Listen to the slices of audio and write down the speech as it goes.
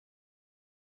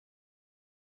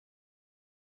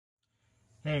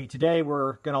Hey, today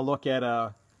we're going to look at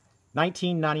a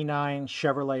 1999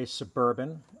 Chevrolet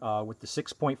Suburban with the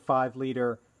 6.5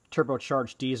 liter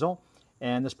turbocharged diesel.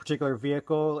 And this particular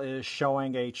vehicle is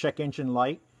showing a check engine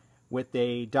light with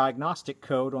a diagnostic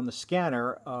code on the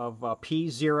scanner of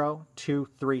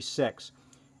P0236.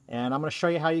 And I'm going to show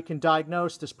you how you can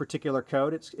diagnose this particular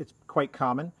code. It's quite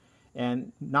common.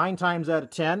 And 9 times out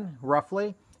of 10,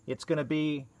 roughly, it's going to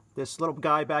be this little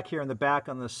guy back here in the back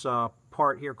on this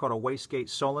part here called a Wastegate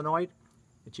solenoid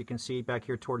that you can see back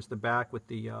here towards the back with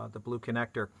the blue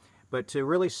connector. But to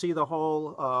really see the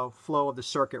whole flow of the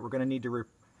circuit, we're going to need to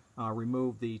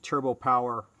remove the turbo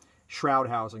power shroud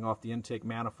housing off the intake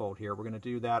manifold here. We're going to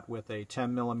do that with a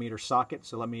 10mm socket.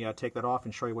 So let me take that off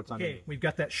and show you what's underneath. Okay, we've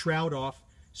got that shroud off.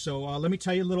 So let me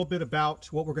tell you a little bit about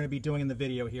what we're going to be doing in the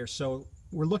video here. So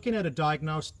we're looking at a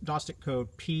diagnostic code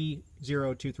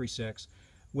P0236,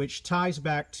 which ties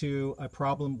back to a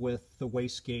problem with the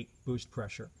wastegate boost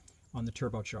pressure on the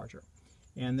turbocharger.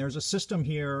 And there's a system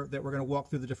here that we're going to walk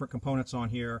through the different components on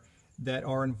here that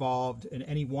are involved, in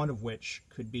any one of which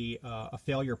could be a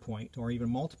failure point or even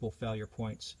multiple failure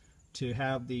points to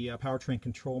have the powertrain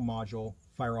control module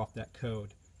fire off that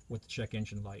code with the check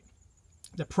engine light.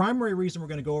 The primary reason we're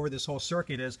going to go over this whole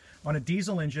circuit is on a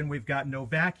diesel engine we've got no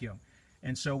vacuum,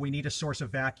 and so we need a source of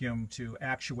vacuum to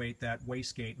actuate that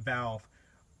wastegate valve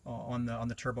on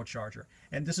the turbocharger.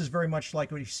 And this is very much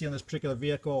like what you see on this particular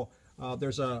vehicle.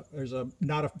 There's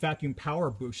not a vacuum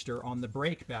power booster on the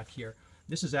brake back here.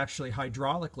 This is actually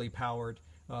hydraulically powered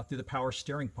through the power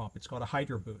steering pump. It's called a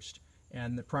Hydro Boost.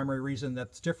 And the primary reason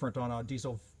that's different on a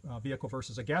diesel vehicle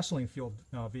versus a gasoline fueled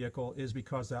vehicle is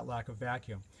because of that lack of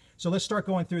vacuum. So let's start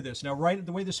going through this. Now,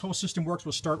 the way this whole system works,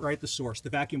 we'll start right at the source, the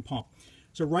vacuum pump.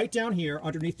 So right down here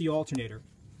underneath the alternator,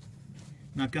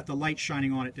 and I've got the light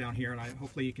shining on it down here, and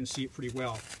hopefully you can see it pretty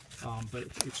well. But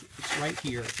it's right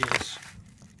here. Is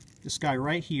this guy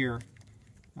right here,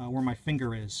 where my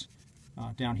finger is,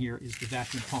 down here is the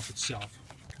vacuum pump itself.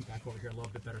 Come back over here a little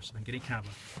bit better so I'm getting kind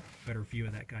of a better view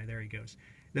of that guy. There he goes.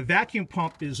 The vacuum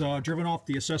pump is driven off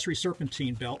the accessory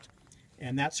serpentine belt,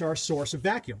 and that's our source of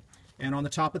vacuum. And on the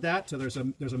top of that, so there's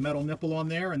a metal nipple on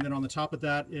there, and then on the top of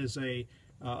that is a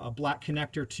black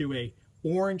connector to a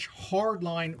orange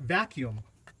hardline vacuum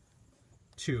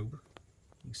tube. You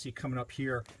can see coming up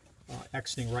here,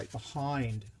 exiting right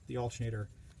behind the alternator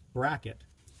bracket.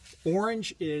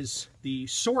 Orange is the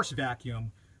source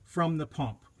vacuum from the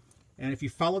pump. And if you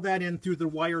follow that in through the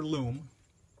wire loom,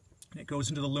 it goes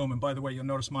into the loom. And by the way, you'll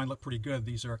notice mine look pretty good.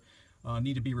 These are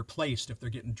need to be replaced if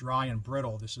they're getting dry and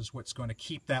brittle. This is what's going to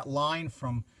keep that line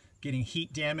from getting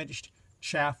heat damaged,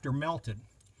 chaffed, or melted.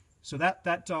 So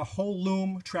that whole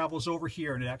loom travels over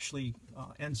here, and it actually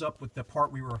ends up with the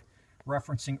part we were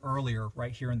referencing earlier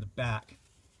right here in the back,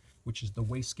 which is the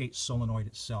wastegate solenoid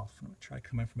itself. I'm going to try to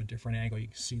come in from a different angle. You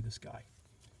can see this guy.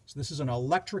 So this is an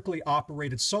electrically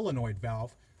operated solenoid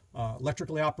valve,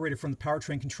 electrically operated from the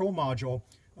powertrain control module.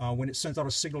 When it sends out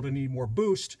a signal to need more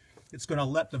boost, it's going to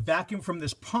let the vacuum from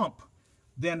this pump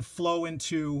then flow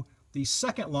into the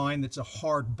second line that's a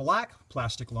hard black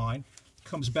plastic line,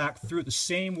 comes back through the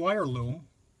same wire loom.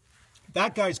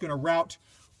 That guy's going to route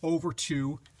over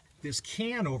to this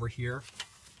can over here,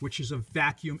 which is a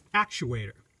vacuum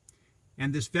actuator.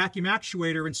 And this vacuum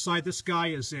actuator inside this guy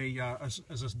is a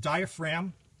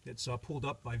diaphragm that's pulled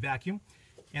up by vacuum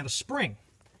and a spring.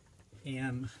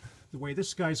 And the way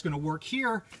this guy's going to work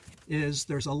here is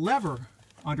there's a lever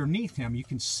underneath him. You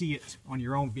can see it on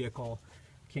your own vehicle.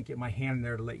 Can't get my hand in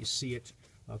there to let you see it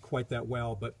quite that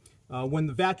well, but when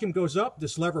the vacuum goes up,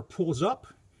 this lever pulls up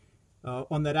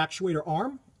on that actuator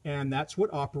arm, and that's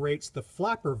what operates the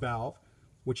flapper valve,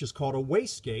 which is called a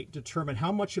wastegate, to determine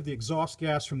how much of the exhaust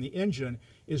gas from the engine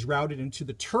is routed into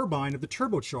the turbine of the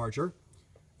turbocharger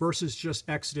versus just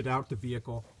exited out the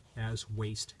vehicle as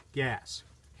waste gas,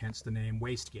 hence the name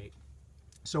wastegate.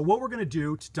 So what we're going to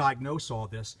do to diagnose all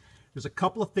this, there's a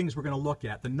couple of things we're going to look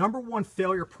at. The number one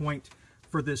failure point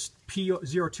for this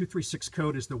P0236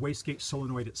 code is the wastegate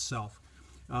solenoid itself.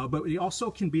 But it also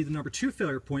can be the number 2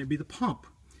 failure point, would be the pump.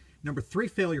 Number 3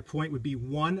 failure point would be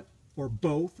one or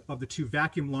both of the 2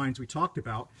 vacuum lines we talked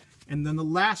about. And then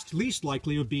the least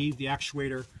likely would be the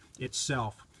actuator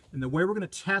itself. And the way we're going to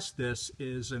test this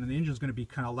is, and the engine's going to be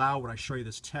kind of loud when I show you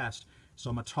this test. So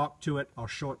I'm going to talk to it, I'll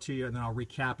show it to you, and then I'll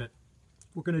recap it.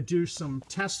 We're going to do some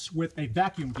tests with a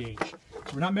vacuum gauge.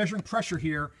 So we're not measuring pressure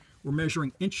here. We're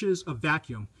measuring inches of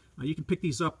vacuum. You can pick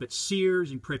these up at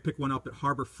Sears. You can probably pick one up at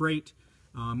Harbor Freight.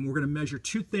 We're going to measure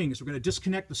 2 things. We're going to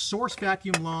disconnect the source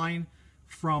vacuum line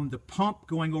from the pump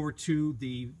going over to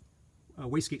the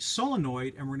wastegate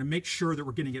solenoid, and we're going to make sure that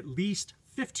we're getting at least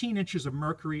 15 inches of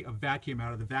mercury of vacuum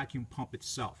out of the vacuum pump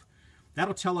itself.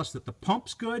 That'll tell us that the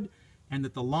pump's good and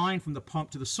that the line from the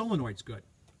pump to the solenoid's good.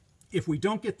 If we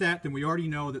don't get that, then we already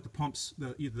know that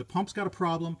either the pump's got a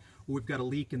problem or we've got a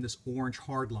leak in this orange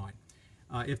hard line.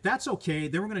 If that's okay,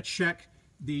 then we're going to check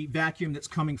the vacuum that's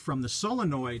coming from the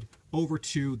solenoid over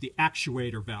to the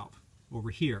actuator valve over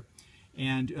here.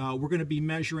 And we're going to be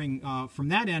measuring from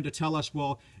that end to tell us,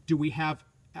 well, do we have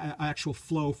actual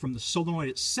flow from the solenoid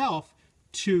itself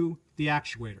to the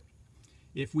actuator?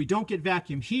 If we don't get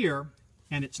vacuum here,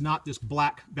 and it's not this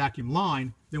black vacuum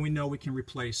line, then we know we can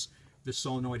replace the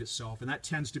solenoid itself, and that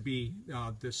tends to be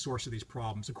the source of these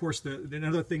problems. Of course,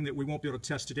 another thing that we won't be able to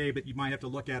test today, but you might have to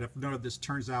look at if none of this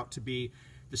turns out to be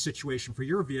the situation for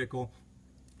your vehicle,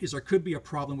 is there could be a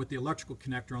problem with the electrical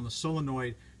connector on the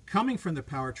solenoid coming from the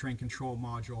powertrain control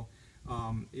module.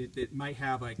 It might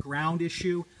have a ground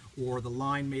issue, or the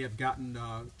line may have gotten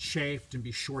chafed and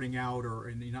be shorting out,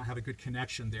 and not have a good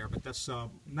connection there, but that's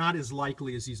not as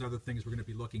likely as these other things we're going to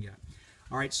be looking at.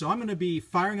 All right, so I'm going to be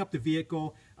firing up the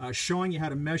vehicle, showing you how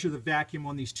to measure the vacuum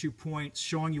on these 2 points,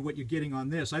 showing you what you're getting on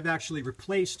this. I've actually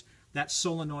replaced that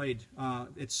solenoid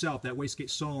itself, that wastegate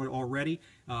solenoid already.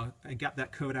 I got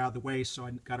that code out of the way, so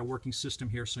I got a working system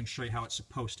here so I can show you how it's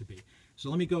supposed to be. So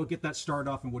let me go get that started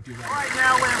off and we'll do that. All right,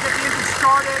 now we're going to get the engine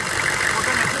started. We're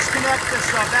going to disconnect this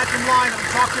vacuum line that we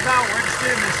talked about. We're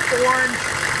interested in this orange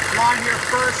line here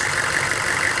first.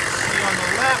 See on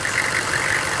the left.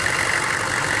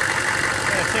 I'm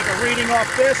going to take a reading off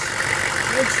this.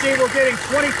 You can see we're getting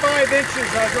 25 inches,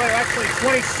 actually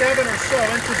 27 or so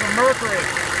inches of mercury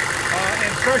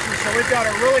in pressure. So we've got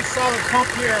a really solid pump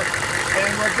here,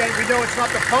 and we know it's not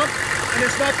the pump and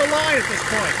it's not the line at this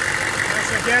point.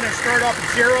 So again, it started off at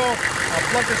 0. I'll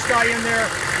plug this guy in there.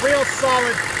 Real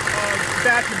solid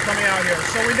vacuum coming out here.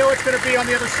 So we know it's going to be on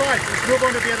the other side. Let's move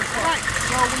on to the other side. All right,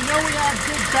 so we know we have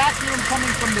good vacuum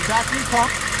coming from the vacuum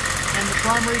pump and the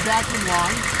primary vacuum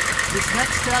line. This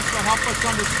next test will help us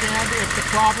understand if the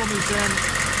problem is in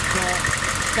the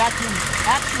vacuum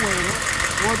actuator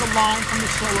or the line from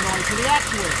the solenoid to the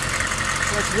actuator.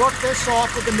 So let's work this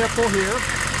off with the nipple here.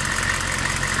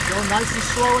 Go nice and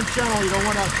slow and gentle. You don't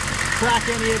want to crack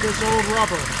any of this old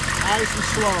rubber. Nice and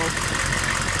slow.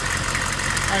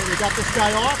 All right, we got this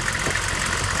guy off.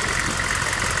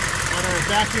 On our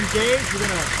vacuum gauge, we're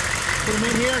going to put them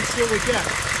in here and see what we get.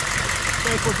 Looks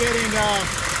like we're getting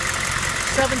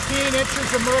 17 inches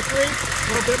of mercury, a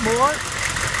little bit more,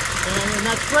 and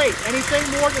that's great. Anything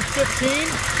more than 15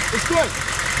 is good.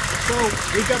 So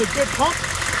we've got a good pump,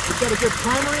 we've got a good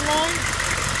primary line,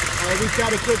 we've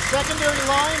got a good secondary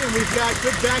line, and we've got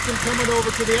good vacuum coming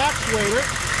over to the actuator,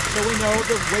 so we know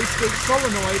the wastegate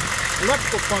solenoid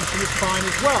electrical function is fine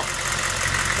as well.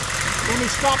 Let me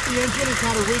stop the engine and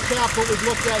kind of recap what we've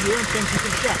looked at here and things you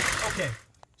can check. Okay,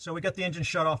 so we got the engine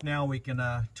shut off now. We can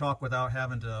talk without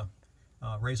having to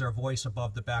raise our voice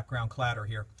above the background clatter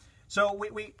here. So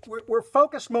we're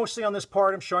focused mostly on this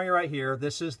part I'm showing you right here.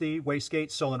 This is the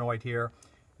wastegate solenoid here.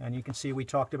 And you can see we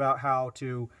talked about how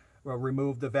to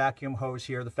remove the vacuum hose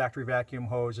here. The factory vacuum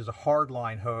hose is a hard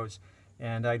line hose.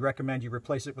 And I'd recommend you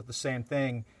replace it with the same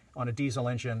thing on a diesel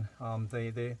engine.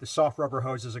 The soft rubber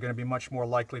hoses are going to be much more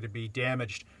likely to be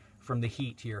damaged from the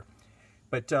heat here.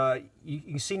 But you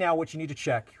can see now what you need to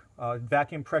check.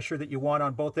 Vacuum pressure that you want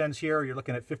on both ends here, you're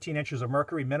looking at 15 inches of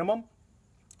mercury minimum.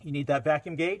 You need that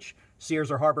vacuum gauge, Sears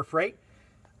or Harbor Freight.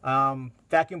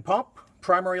 Vacuum pump,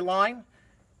 primary line,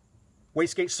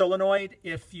 wastegate solenoid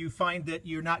if you find that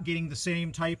you're not getting the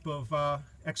same type of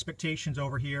expectations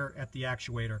over here at the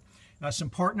actuator. Some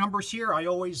part numbers here. I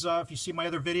always, if you see my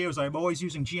other videos, I'm always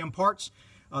using GM parts.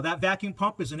 That vacuum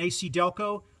pump is an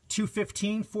ACDelco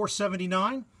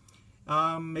 215-479.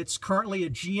 It's currently a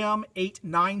GM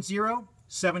 890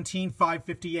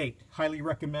 17558. Highly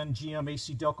recommend GM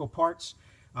ACDelco parts.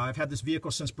 I've had this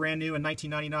vehicle since brand new in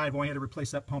 1999. I've only had to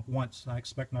replace that pump once. I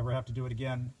expect never have to do it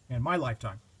again in my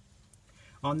lifetime.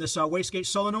 On this wastegate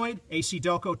solenoid,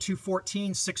 ACDelco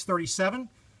 214-637,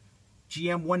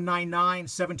 GM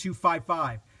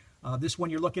 199-7255. This one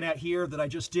you're looking at here that I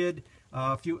just did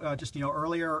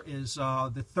earlier is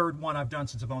the third one I've done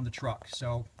since I've owned the truck.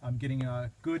 So I'm getting a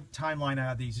good timeline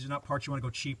out of these. These are not parts you want to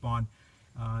go cheap on.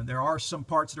 There are some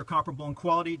parts that are comparable in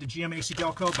quality to GM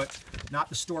ACDelco, but not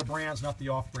the store brands, not the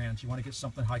off brands. You want to get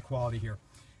something high quality here.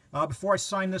 Before I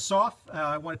sign this off,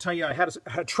 I want to tell you I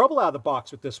had trouble out of the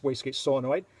box with this wastegate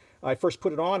solenoid. I first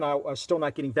put it on, I was still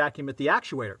not getting vacuum at the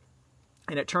actuator.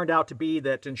 And it turned out to be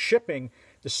that in shipping,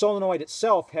 the solenoid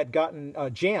itself had gotten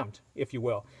jammed, if you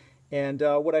will. And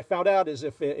what I found out is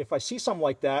if I see something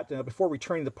like that, before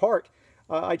returning the part,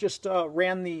 I just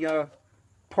ran the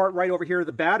part right over here to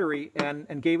the battery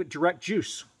and gave it direct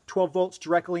juice. 12 volts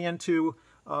directly into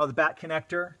the back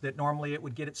connector that normally it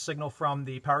would get its signal from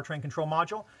the powertrain control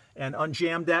module, and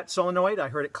unjammed that solenoid. I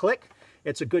heard it click.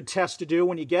 It's a good test to do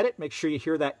when you get it. Make sure you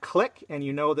hear that click and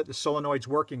you know that the solenoid's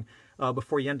working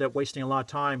before you end up wasting a lot of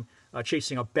time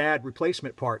chasing a bad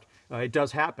replacement part. It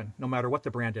does happen, no matter what the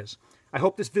brand is. I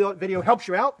hope this video helps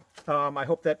you out. I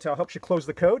hope that helps you close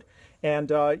the code. And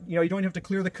you know, you don't have to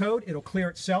clear the code. It'll clear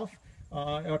itself.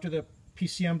 After the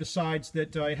PCM decides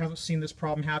that it hasn't seen this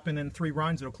problem happen in 3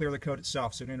 runs, it'll clear the code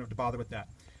itself, so you don't have to bother with that.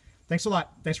 Thanks a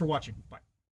lot. Thanks for watching. Bye.